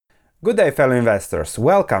Good day, fellow investors.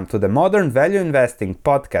 Welcome to the Modern Value Investing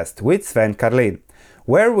podcast with Sven Karlin,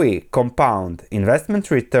 where we compound investment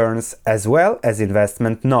returns as well as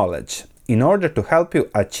investment knowledge in order to help you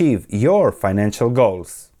achieve your financial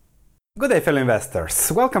goals. Good day, fellow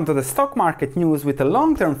investors. Welcome to the stock market news with a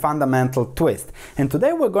long-term fundamental twist. And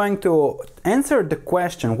today we're going to answer the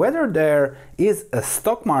question whether there is a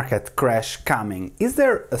stock market crash coming. Is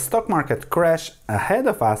there a stock market crash ahead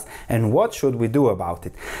of us, and what should we do about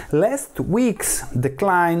it? Last week's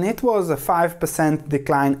decline, it was a 5%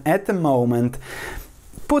 decline at the moment,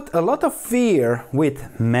 put a lot of fear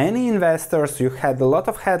with many investors. You had a lot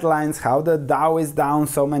of headlines, how the Dow is down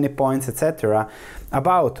so many points, etc.,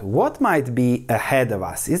 about what might be ahead of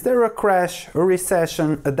us. Is there a crash, a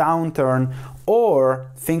recession, a downturn, or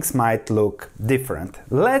things might look different?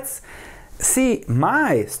 Let's see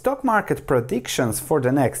my stock market predictions for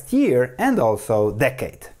the next year and also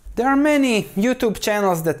decade. There are many YouTube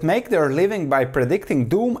channels that make their living by predicting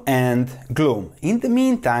doom and gloom. In the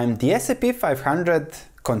meantime, the S&P 500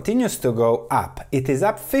 continues to go up. It is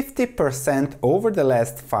up 50% over the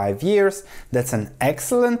last 5 years. That's an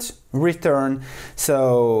excellent return.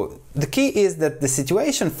 So the key is that the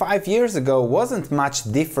situation 5 years ago wasn't much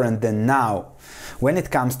different than now when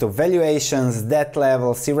it comes to valuations, debt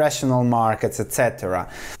levels, irrational markets, etc.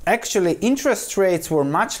 Actually, interest rates were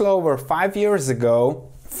much lower 5 years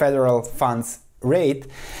ago, federal funds rate,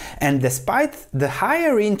 and despite the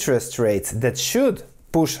higher interest rates that should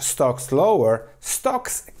push stocks lower,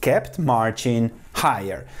 stocks kept marching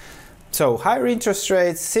higher. So higher interest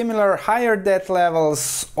rates, similar higher debt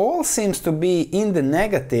levels, all seems to be in the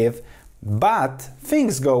negative, but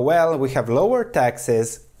things go well, we have lower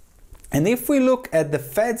taxes. And if we look at the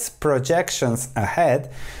Fed's projections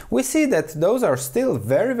ahead, we see that those are still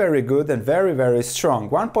very good and very strong.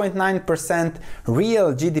 1.9%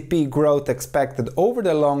 real GDP growth expected over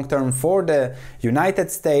the long term for the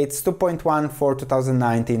United States, 2.1% for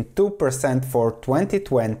 2019, 2% for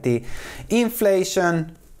 2020.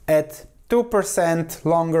 Inflation at 2%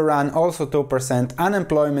 longer run, also 2%.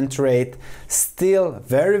 Unemployment rate still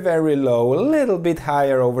very low, a little bit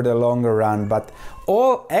higher over the longer run, but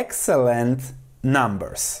all excellent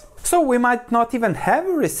numbers. So we might not even have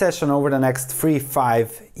a recession over the next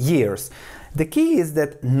 3-5 years. The key is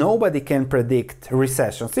that nobody can predict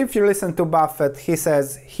recessions. If you listen to Buffett, he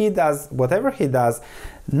says he does whatever he does,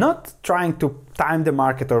 not trying to time the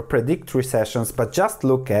market or predict recessions, but just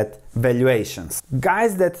look at valuations.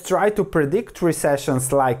 Guys that try to predict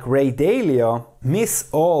recessions like Ray Dalio miss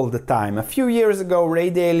all the time. A few years ago,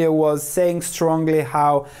 Ray Dalio was saying strongly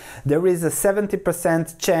how there is a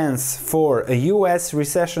 70% chance for a US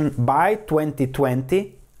recession by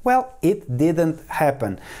 2020. Well, it didn't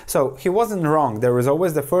happen. So he wasn't wrong. There was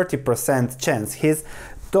always the 30% chance. His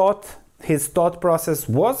thought process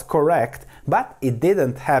was correct, but it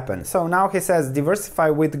didn't happen. So now he says diversify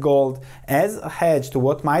with gold as a hedge to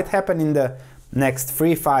what might happen in the next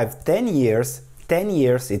 3, 5, 10 years. 10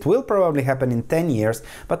 years, it will probably happen in 10 years,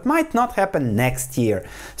 but might not happen next year.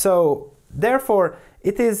 So therefore,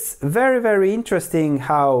 it is very interesting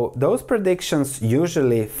how those predictions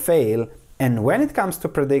usually fail. And when it comes to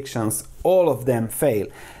predictions, all of them fail.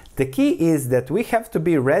 The key is that we have to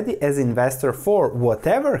be ready as investor for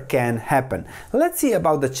whatever can happen. Let's see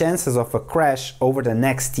about the chances of a crash over the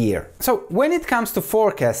next year. So when it comes to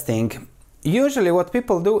forecasting, usually what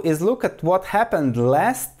people do is look at what happened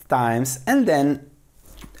last times and then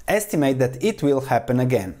estimate that it will happen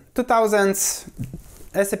again. 2000s,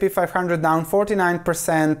 S&P 500 down 49%,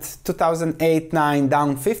 2008-9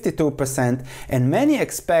 down 52%, and many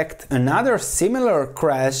expect another similar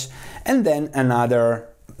crash and then another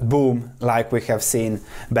boom like we have seen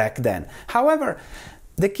back then. However,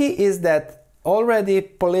 the key is that already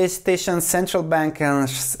politicians, central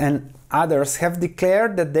bankers and others have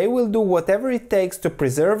declared that they will do whatever it takes to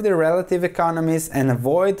preserve their relative economies and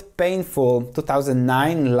avoid painful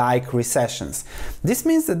 2009-like recessions. This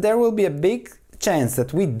means that there will be a big chance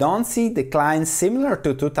that we don't see declines similar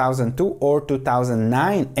to 2002 or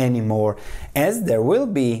 2009 anymore, as there will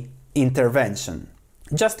be intervention.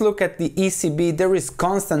 Just look at the ECB, there is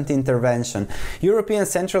constant intervention. European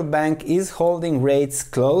Central Bank is holding rates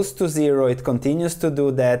close to zero, it continues to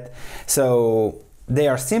do that, so they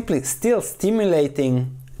are simply still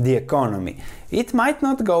stimulating the economy. It might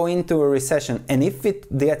not go into a recession, and if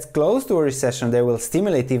it gets close to a recession, they will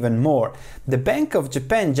stimulate even more. The Bank of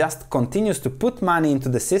Japan just continues to put money into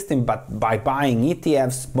the system, but by buying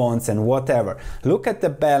ETFs, bonds and whatever. Look at the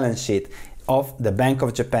balance sheet of the Bank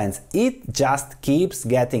of Japan. It just keeps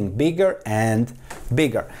getting bigger and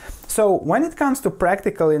bigger. So when it comes to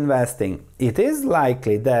practical investing, it is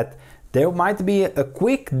likely that There might be a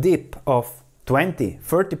quick dip of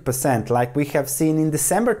 20-30% like we have seen in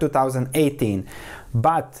December 2018,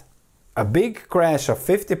 but a big crash of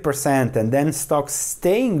 50% and then stocks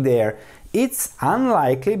staying there, it's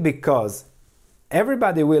unlikely because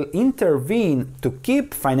everybody will intervene to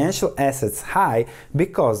keep financial assets high,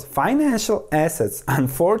 because financial assets,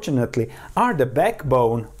 unfortunately, are the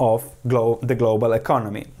backbone of the global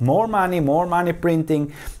economy. More money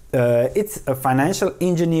printing, it's a financial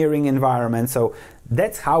engineering environment, so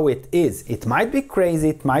that's how it is. It might be crazy,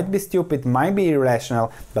 it might be stupid, it might be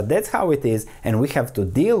irrational, but that's how it is, and we have to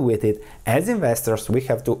deal with it. As investors, we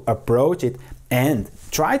have to approach it and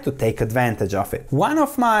try to take advantage of it. One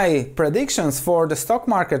of my predictions for the stock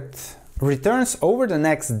market returns over the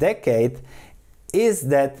next decade is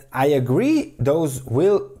that I agree those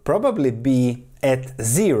will probably be at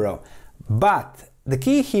zero, but the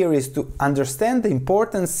key here is to understand the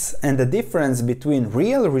importance and the difference between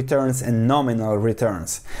real returns and nominal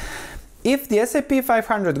returns. If the S&P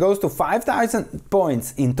 500 goes to 5,000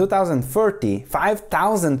 points in 2030,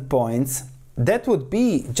 5,000 points, that would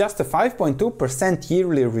be just a 5.2%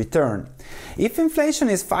 yearly return. If inflation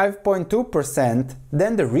is 5.2%,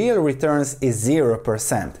 then the real returns is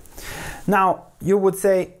 0%. Now, you would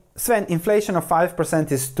say, Sven, inflation of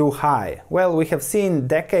 5% is too high. Well, we have seen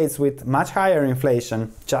decades with much higher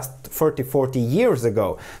inflation just 30-40 years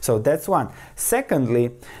ago. So that's one.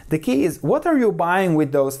 Secondly, the key is, what are you buying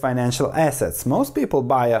with those financial assets? Most people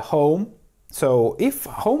buy a home. So if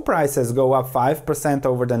home prices go up 5%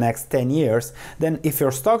 over the next 10 years, then if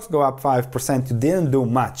your stocks go up 5%, you didn't do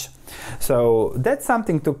much. So that's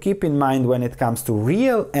something to keep in mind when it comes to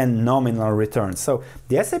real and nominal returns. So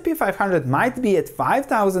the S&P 500 might be at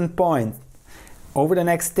 5,000 points over the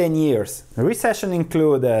next 10 years, recession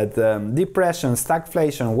included, depression,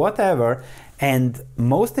 stagflation, whatever, and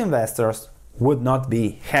most investors would not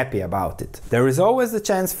be happy about it. There is always the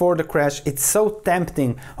chance for the crash. It's so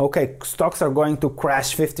tempting. Okay, stocks are going to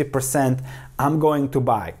crash 50%. I'm going to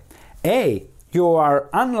buy. You are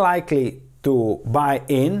unlikely to buy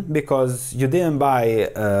in because you didn't buy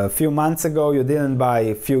a few months ago, you didn't buy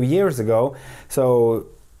a few years ago. So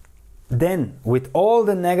then with all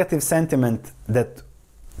the negative sentiment that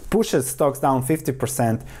pushes stocks down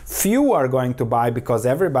 50%, few are going to buy because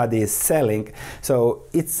everybody is selling. So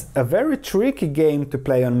it's a very tricky game to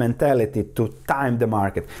play on mentality to time the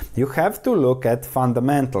market. You have to look at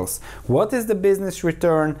fundamentals. What is the business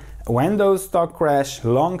return when those stocks crash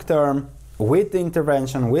long term, with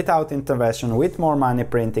intervention, without intervention, with more money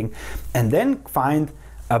printing, and then find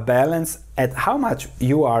a balance at how much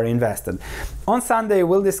you are invested. On Sunday,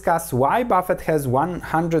 we'll discuss why Buffett has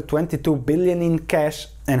 122 billion in cash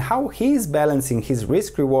and how he is balancing his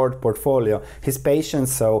risk-reward portfolio, his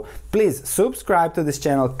patience. So please subscribe to this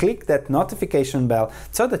channel, click that notification bell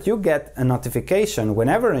so that you get a notification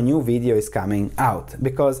whenever a new video is coming out,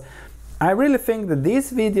 because I really think that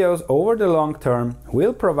these videos over the long term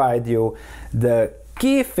will provide you the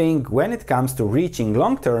key thing when it comes to reaching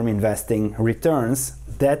long-term investing returns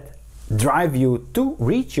that drive you to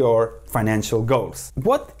reach your financial goals.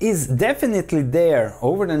 What is definitely there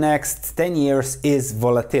over the next 10 years is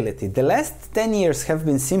volatility. The last 10 years have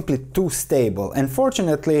been simply too stable.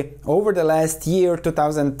 Unfortunately, over the last year,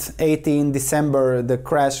 2018, December, the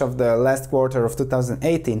crash of the last quarter of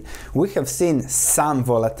 2018, we have seen some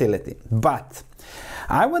volatility. But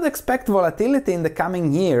I would expect volatility in the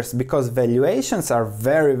coming years because valuations are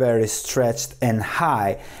very, very stretched and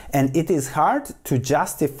high, and it is hard to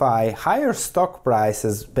justify higher stock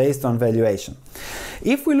prices based on valuation.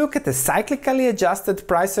 If we look at the cyclically adjusted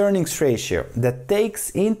price-earnings ratio that takes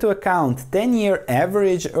into account 10-year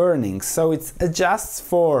average earnings, so it adjusts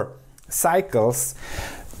for cycles,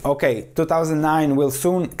 okay, 2009 will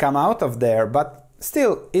soon come out of there, but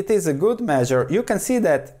still it is a good measure. You can see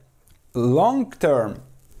that long-term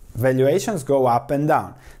valuations go up and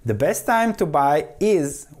down. The best time to buy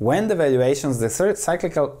is when the valuations,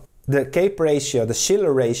 the CAPE ratio, the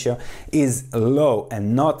Shiller ratio is low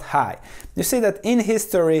and not high. You see that in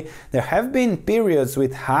history there have been periods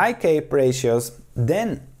with high CAPE ratios,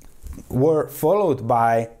 then were followed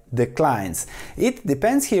by declines. It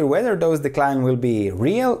depends here whether those declines will be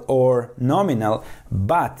real or nominal,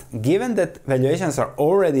 but given that valuations are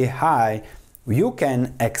already high, you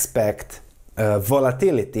can expect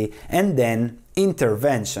volatility and then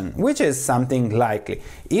intervention, which is something likely.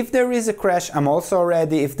 If there is a crash, I'm also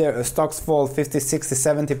ready. If the stocks fall 50, 60,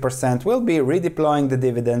 70%, we'll be redeploying the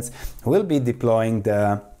dividends, we'll be deploying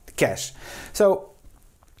the cash. So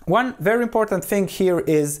One very important thing here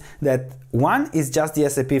is that one is just the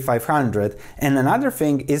S&P 500 and another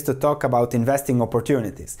thing is to talk about investing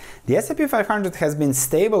opportunities. The S&P 500 has been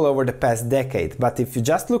stable over the past decade, but if you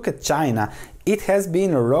just look at China, it has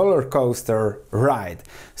been a roller coaster ride.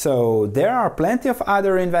 So there are plenty of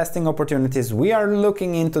other investing opportunities. We are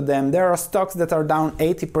looking into them. There are stocks that are down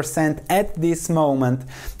 80% at this moment.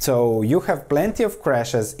 So you have plenty of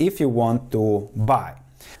crashes if you want to buy.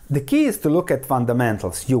 The key is to look at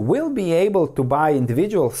fundamentals. You will be able to buy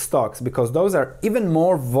individual stocks because those are even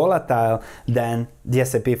more volatile than the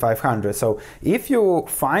S&P 500. So if you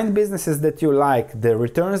find businesses that you like, the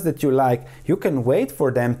returns that you like, you can wait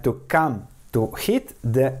for them to come to hit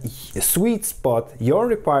the sweet spot, your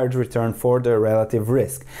required return for the relative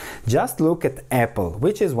risk. Just look at Apple,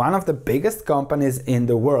 which is one of the biggest companies in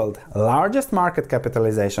the world, largest market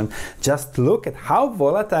capitalization. Just look at how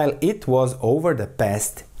volatile it was over the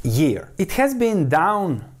past year. It has been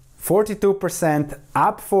down 42%,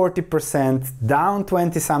 up 40%, down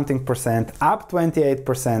 20-something%, up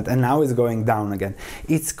 28%, and now it's going down again.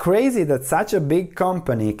 It's crazy that such a big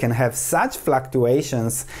company can have such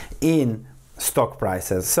fluctuations in stock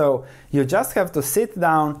prices. So you just have to sit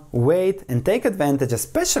down, wait, and take advantage,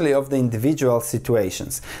 especially of the individual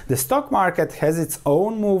situations. The stock market has its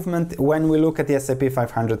own movement when we look at the S&P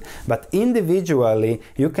 500, but individually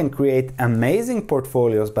you can create amazing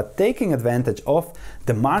portfolios by taking advantage of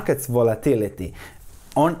the market's volatility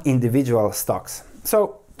on individual stocks.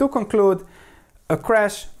 So to conclude, a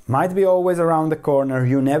crash might be always around the corner.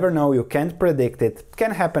 You never know, you can't predict it.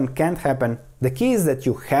 Can happen, can't happen. The key is that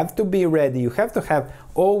you have to be ready. You have to have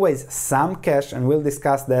always some cash, and we'll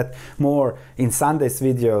discuss that more in Sunday's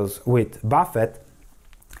videos with Buffett.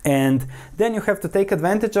 And then you have to take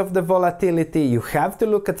advantage of the volatility. You have to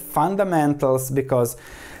look at fundamentals because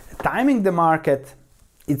timing the market,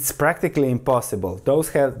 it's practically impossible.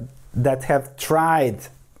 Those that have tried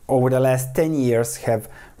over the last 10 years have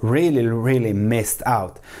really missed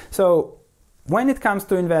out. So when it comes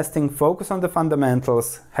to investing, focus on the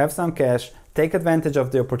fundamentals, have some cash, take advantage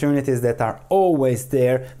of the opportunities that are always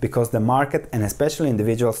there because the market and especially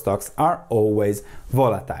individual stocks are always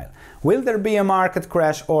volatile. Will there be a market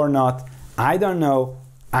crash or not? I don't know.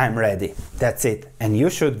 I'm ready. That's it. And you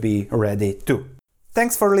should be ready too.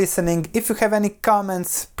 Thanks for listening. If you have any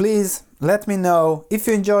comments, please let me know. If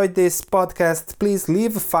you enjoyed this podcast, please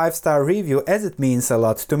leave a 5-star review as it means a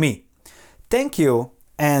lot to me. Thank you,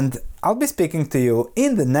 and I'll be speaking to you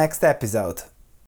in the next episode.